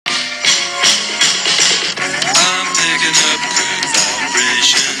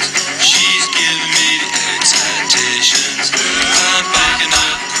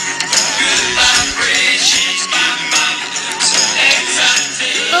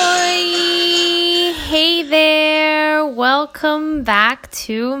welcome back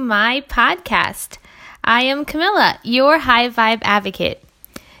to my podcast. I am Camilla, your high vibe advocate.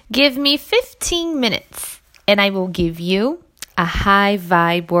 Give me 15 minutes and I will give you a high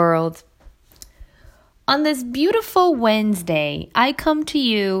vibe world. On this beautiful Wednesday, I come to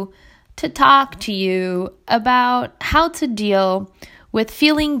you to talk to you about how to deal with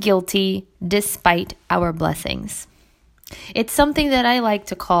feeling guilty despite our blessings. It's something that I like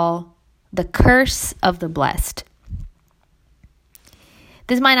to call the curse of the blessed.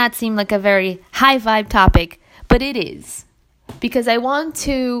 This might not seem like a very high vibe topic, but it is. Because I want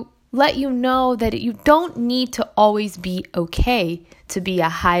to let you know that you don't need to always be okay to be a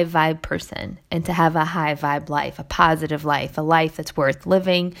high vibe person and to have a high vibe life, a positive life, a life that's worth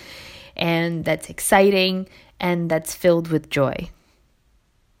living and that's exciting and that's filled with joy.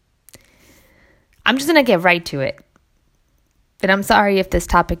 I'm just going to get right to it. And I'm sorry if this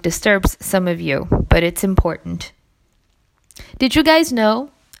topic disturbs some of you, but it's important. Did you guys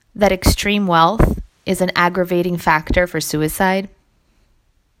know that extreme wealth is an aggravating factor for suicide?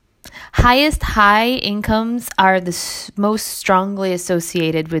 Highest high incomes are the most strongly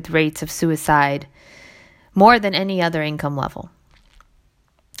associated with rates of suicide, more than any other income level.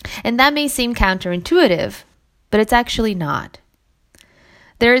 And that may seem counterintuitive, but it's actually not.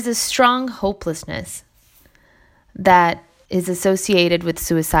 There is a strong hopelessness that is associated with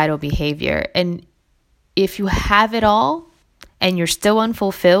suicidal behavior. And if you have it all and you're still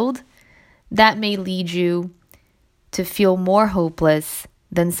unfulfilled, that may lead you to feel more hopeless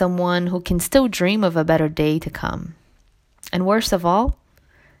than someone who can still dream of a better day to come. And worst of all,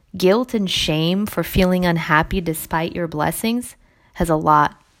 guilt and shame for feeling unhappy despite your blessings has a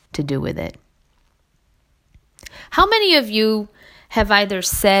lot to do with it. How many of you have either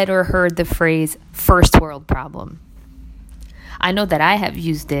said or heard the phrase first world problem? I know that I have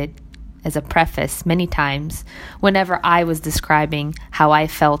used it as a preface many times whenever I was describing how I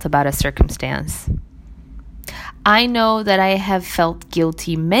felt about a circumstance. I know that I have felt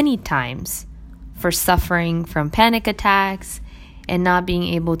guilty many times for suffering from panic attacks and not being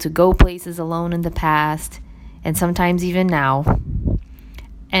able to go places alone in the past, and sometimes even now,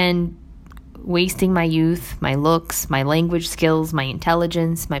 and wasting my youth, my looks, my language skills, my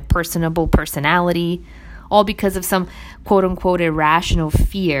intelligence, my personable personality, all because of some quote-unquote irrational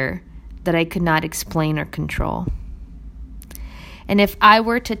fear that I could not explain or control. And if I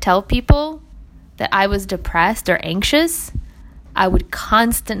were to tell people that I was depressed or anxious, I would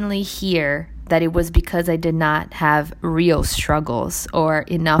constantly hear that it was because I did not have real struggles or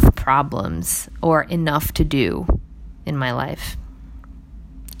enough problems or enough to do in my life.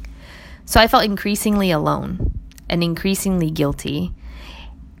 So I felt increasingly alone and increasingly guilty.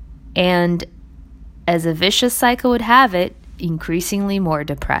 And as a vicious cycle would have it, increasingly more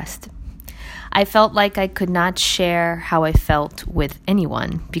depressed. I felt like I could not share how I felt with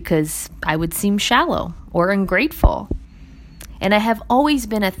anyone because I would seem shallow or ungrateful. And I have always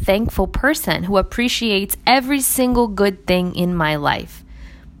been a thankful person who appreciates every single good thing in my life.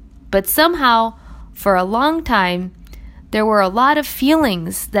 But somehow, for a long time, there were a lot of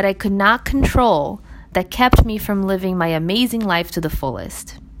feelings that I could not control that kept me from living my amazing life to the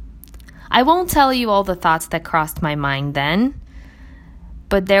fullest. I won't tell you all the thoughts that crossed my mind then,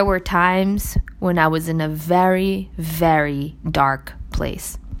 but there were times when I was in a very, very dark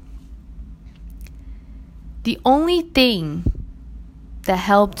place. The only thing that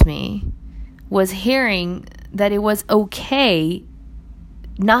helped me was hearing that it was okay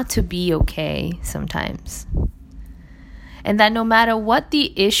not to be okay sometimes. And that no matter what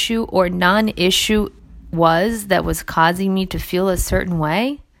the issue or non-issue was that was causing me to feel a certain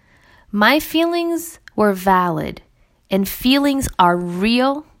way, my feelings were valid. And feelings are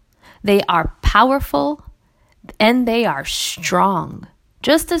real, they are powerful, and they are strong.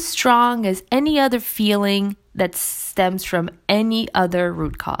 Just as strong as any other feeling that stems from any other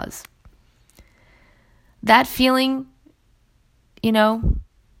root cause. That feeling, the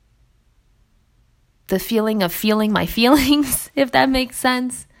feeling of feeling my feelings, if that makes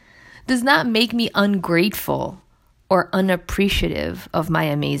sense, does not make me ungrateful or unappreciative of my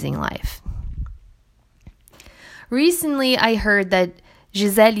amazing life. Recently, I heard that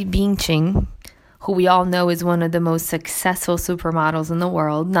Gisele Bündchen, who we all know is one of the most successful supermodels in the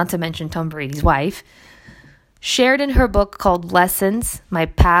world, not to mention Tom Brady's wife, shared in her book called Lessons, My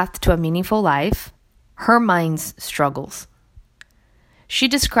Path to a Meaningful Life, her mind's struggles. She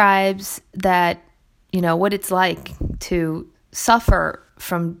describes that, what it's like to suffer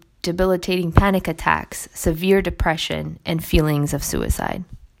from debilitating panic attacks, severe depression, and feelings of suicide.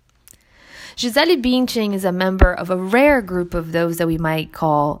 Gisele Bündchen is a member of a rare group of those that we might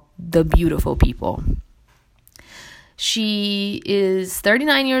call the beautiful people. She is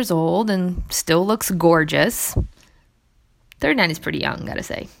 39 years old and still looks gorgeous. 39 is pretty young, gotta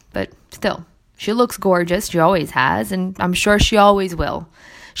say, but still, she looks gorgeous. She always has, and I'm sure she always will.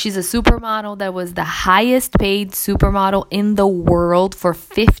 She's a supermodel that was the highest paid supermodel in the world for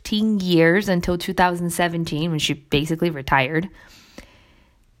 15 years until 2017, when she basically retired.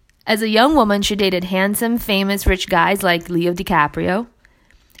 As a young woman, she dated handsome, famous, rich guys like Leo DiCaprio.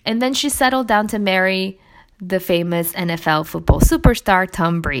 And then she settled down to marry the famous NFL football superstar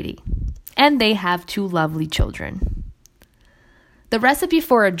Tom Brady. And they have 2 lovely children. The recipe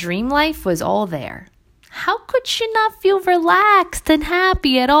for a dream life was all there. How could she not feel relaxed and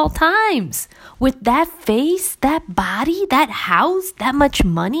happy at all times? With that face, that body, that house, that much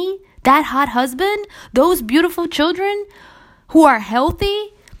money, that hot husband, those beautiful children who are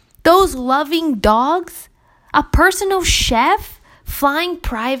healthy, those loving dogs, a personal chef, flying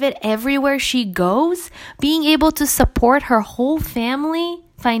private everywhere she goes, being able to support her whole family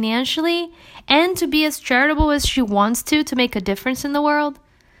financially, and to be as charitable as she wants to make a difference in the world.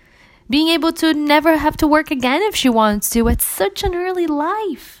 Being able to never have to work again if she wants to at such an early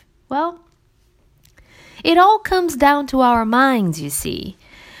life. Well, it all comes down to our minds, you see,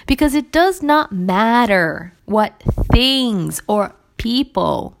 because it does not matter what things or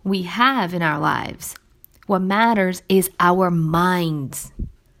people we have in our lives. What matters is our minds,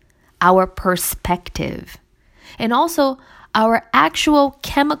 our perspective, and also our actual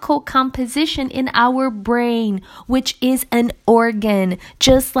chemical composition in our brain, which is an organ,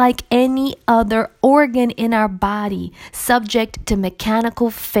 just like any other organ in our body, subject to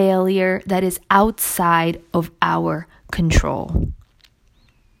mechanical failure that is outside of our control.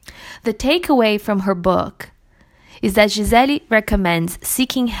 The takeaway from her book is that Gisele recommends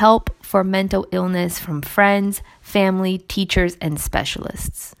seeking help for mental illness from friends, family, teachers, and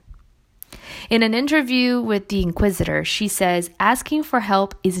specialists. In an interview with The Inquisitor, she says, asking for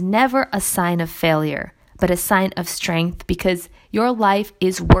help is never a sign of failure, but a sign of strength because your life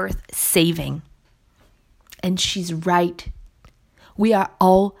is worth saving. And she's right. We are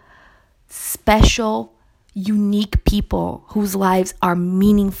all special, unique people whose lives are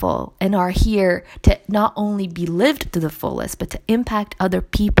meaningful and are here to not only be lived to the fullest, but to impact other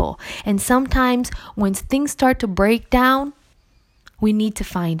people. And sometimes when things start to break down, we need to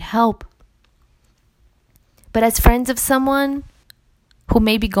find help. But as friends of someone who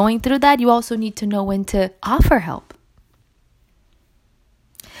may be going through that, you also need to know when to offer help.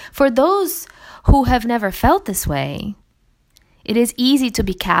 For those who have never felt this way, it is easy to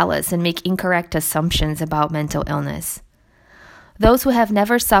be callous and make incorrect assumptions about mental illness. Those who have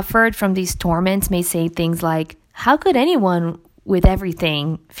never suffered from these torments may say things like, how could anyone with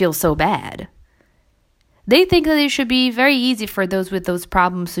everything feel so bad? They think that it should be very easy for those with those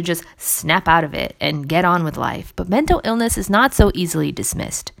problems to just snap out of it and get on with life. But mental illness is not so easily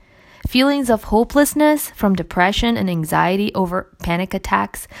dismissed. Feelings of hopelessness from depression and anxiety over panic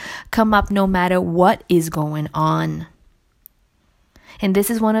attacks come up no matter what is going on. And this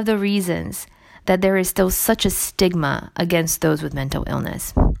is one of the reasons that there is still such a stigma against those with mental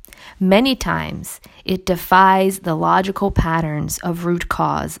illness. Many times, it defies the logical patterns of root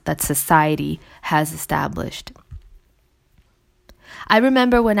cause that society has established. I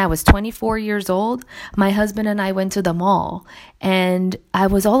remember when I was 24 years old, my husband and I went to the mall, and I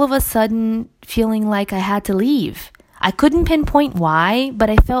was all of a sudden feeling like I had to leave. I couldn't pinpoint why, but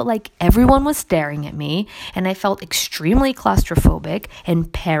I felt like everyone was staring at me, and I felt extremely claustrophobic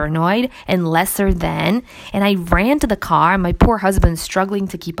and paranoid and lesser than, and I ran to the car, and my poor husband struggling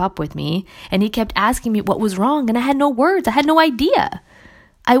to keep up with me, and he kept asking me what was wrong, and I had no words. I had no idea.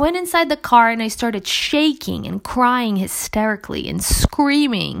 I went inside the car, and I started shaking and crying hysterically and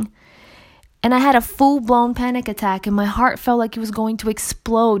screaming. And I had a full-blown panic attack, and my heart felt like it was going to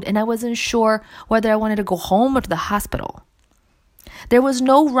explode, and I wasn't sure whether I wanted to go home or to the hospital. There was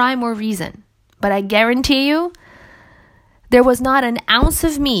no rhyme or reason, but I guarantee you, there was not an ounce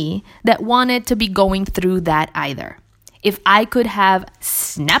of me that wanted to be going through that either. If I could have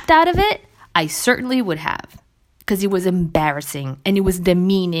snapped out of it, I certainly would have, because it was embarrassing, and it was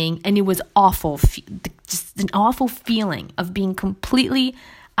demeaning, and it was awful, just an awful feeling of being completely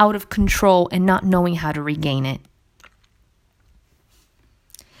out of control and not knowing how to regain it.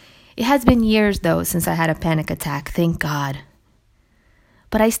 It has been years, though, since I had a panic attack, thank God.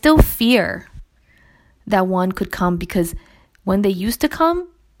 But I still fear that one could come because when they used to come,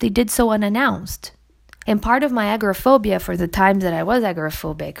 they did so unannounced. And part of my agoraphobia for the times that I was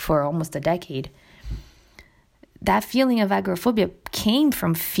agoraphobic for almost a decade, that feeling of agoraphobia came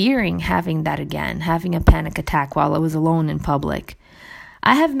from fearing having that again, having a panic attack while I was alone in public.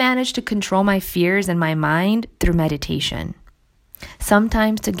 I have managed to control my fears in my mind through meditation.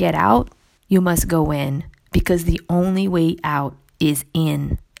 Sometimes to get out, you must go in, because the only way out is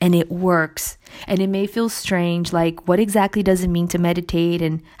in, and it works. And it may feel strange, like what exactly does it mean to meditate,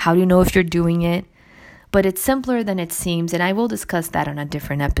 and how do you know if you're doing it? But it's simpler than it seems, and I will discuss that on a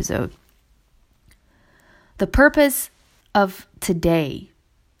different episode. The purpose of today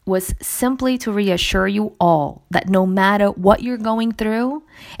was simply to reassure you all that no matter what you're going through,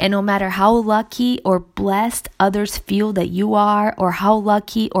 and no matter how lucky or blessed others feel that you are, or how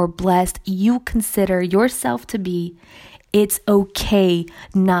lucky or blessed you consider yourself to be, it's okay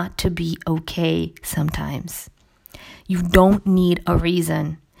not to be okay sometimes. You don't need a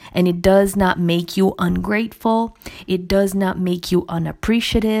reason, and it does not make you ungrateful. It does not make you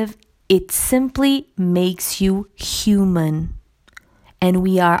unappreciative. It simply makes you human. And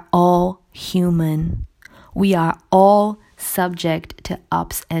we are all human. We are all subject to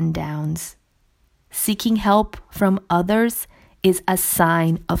ups and downs. Seeking help from others is a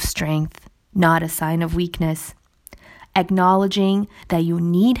sign of strength, not a sign of weakness. Acknowledging that you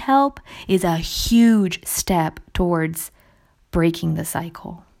need help is a huge step towards breaking the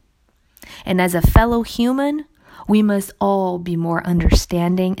cycle. And as a fellow human, we must all be more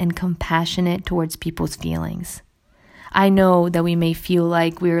understanding and compassionate towards people's feelings. I know that we may feel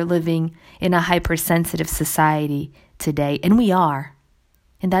like we're living in a hypersensitive society today, and we are.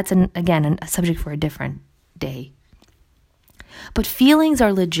 And that's, again, a subject for a different day. But feelings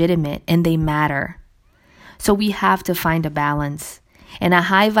are legitimate and they matter. So we have to find a balance. And a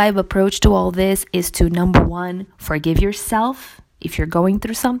high vibe approach to all this is to, number one, forgive yourself if you're going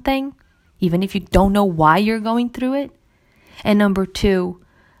through something, even if you don't know why you're going through it. And number two,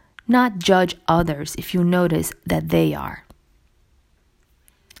 not judge others if you notice that they are.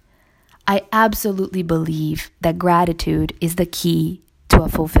 I absolutely believe that gratitude is the key to a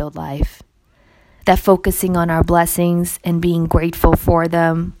fulfilled life. That focusing on our blessings and being grateful for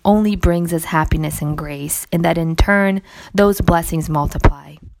them only brings us happiness and grace, and that in turn, those blessings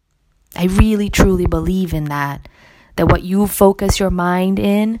multiply. I really truly believe in that what you focus your mind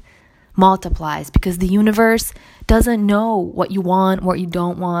in multiplies, because the universe doesn't know what you want, what you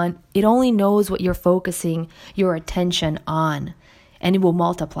don't want. It only knows what you're focusing your attention on, and it will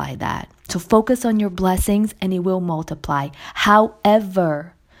multiply that. So focus on your blessings and it will multiply.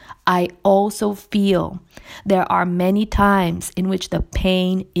 However, I also feel there are many times in which the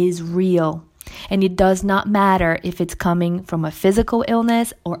pain is real, and it does not matter if it's coming from a physical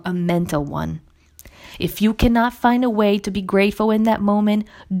illness or a mental one. If you cannot find a way to be grateful in that moment,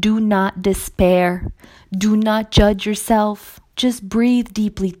 do not despair. Do not judge yourself. Just breathe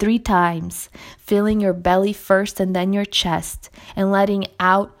deeply 3 times, filling your belly first and then your chest, and letting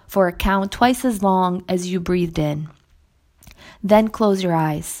out for a count twice as long as you breathed in. Then close your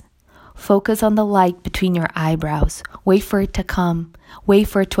eyes. Focus on the light between your eyebrows. Wait for it to come. Wait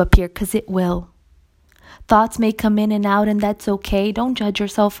for it to appear, because it will. Thoughts may come in and out, and that's okay. Don't judge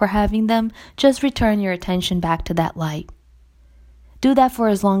yourself for having them. Just return your attention back to that light. Do that for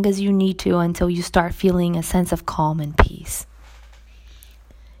as long as you need to, until you start feeling a sense of calm and peace.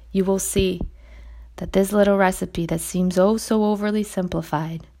 You will see that this little recipe that seems oh so overly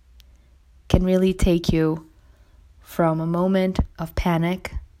simplified can really take you from a moment of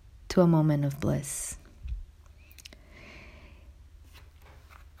panic to a moment of bliss.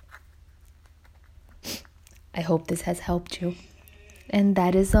 I hope this has helped you. And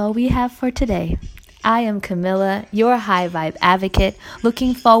that is all we have for today. I am Camilla, your High Vibe Advocate,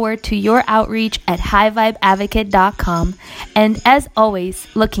 looking forward to your outreach at highvibeadvocate.com. And as always,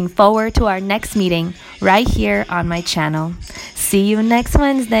 looking forward to our next meeting right here on my channel. See you next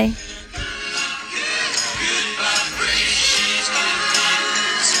Wednesday.